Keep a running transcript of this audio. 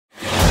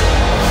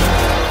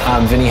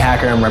I'm Vinnie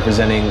Hacker. I'm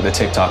representing the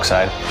TikTok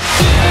side.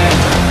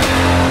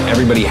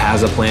 Everybody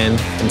has a plan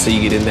until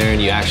you get in there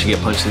and you actually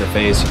get punched in the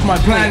face. My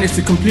plan is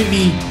to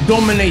completely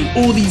dominate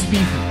all these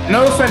people.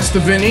 No offense to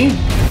Vinnie,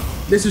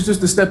 this is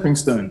just a stepping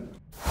stone.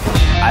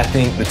 I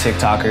think the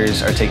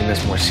TikTokers are taking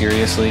this more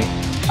seriously.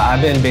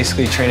 I've been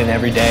basically training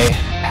every day,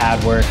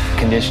 pad work,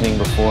 conditioning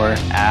before,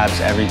 abs,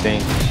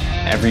 everything.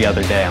 Every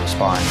other day I'm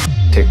sparring.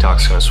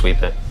 TikTok's gonna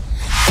sweep it.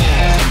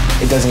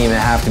 It doesn't even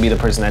have to be the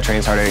person that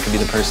trains harder. It could be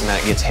the person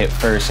that gets hit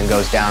first and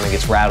goes down and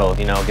gets rattled,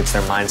 you know, gets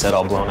their mindset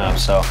all blown up.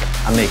 So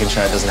I'm making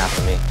sure it doesn't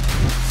happen to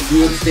me. Do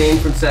you abstain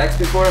from sex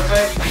before a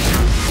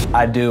fight?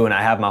 I do, and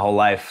I have my whole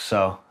life,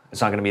 so it's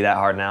not gonna be that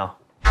hard now.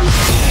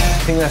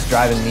 The thing that's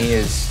driving me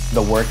is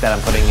the work that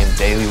I'm putting in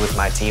daily with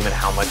my team and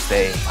how much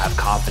they have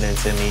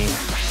confidence in me.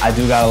 I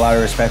do got a lot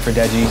of respect for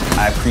Deji.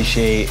 I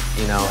appreciate,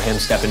 you know, him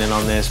stepping in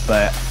on this,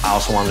 but I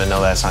also want him to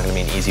know that it's not gonna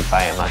be an easy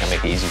fight. I'm not gonna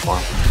make it easy for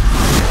him.